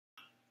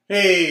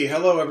Hey,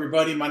 hello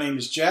everybody, my name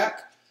is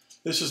Jack.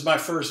 This is my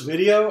first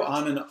video.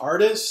 I'm an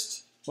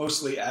artist,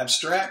 mostly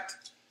abstract,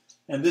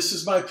 and this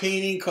is my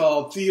painting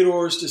called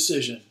Theodore's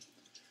Decision.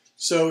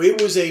 So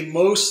it was a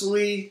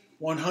mostly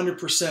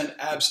 100%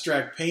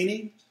 abstract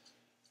painting,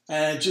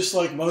 and just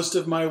like most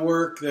of my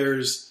work,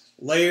 there's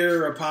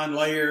layer upon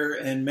layer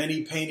and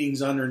many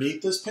paintings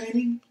underneath this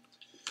painting.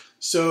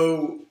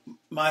 So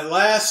my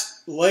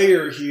last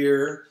layer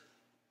here,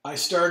 I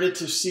started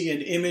to see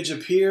an image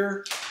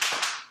appear,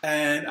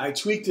 and I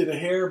tweaked it a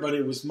hair, but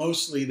it was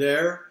mostly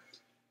there.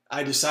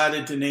 I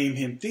decided to name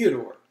him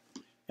Theodore.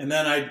 And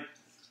then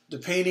the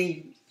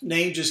painting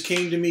name just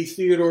came to me,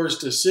 Theodore's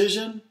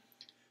Decision.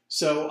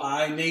 So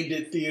I named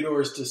it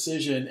Theodore's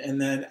Decision, and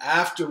then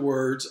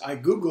afterwards I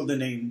Googled the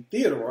name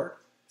Theodore,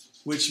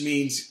 which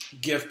means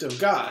gift of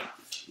God.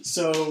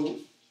 So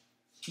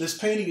this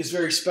painting is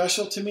very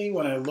special to me.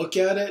 When I look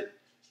at it,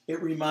 it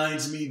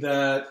reminds me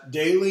that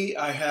daily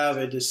I have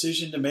a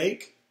decision to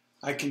make.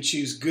 I can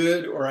choose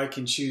good or I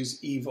can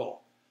choose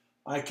evil.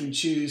 I can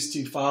choose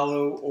to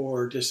follow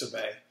or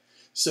disobey.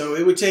 So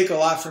it would take a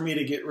lot for me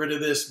to get rid of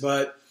this,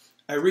 but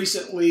I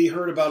recently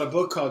heard about a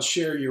book called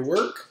Share Your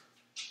Work,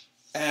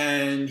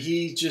 and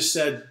he just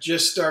said,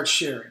 just start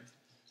sharing.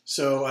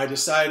 So I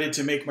decided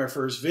to make my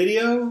first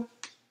video.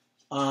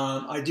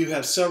 I do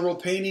have several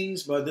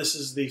paintings, but this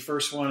is the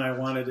first one I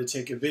wanted to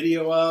take a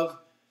video of,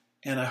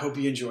 and I hope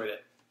you enjoyed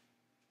it.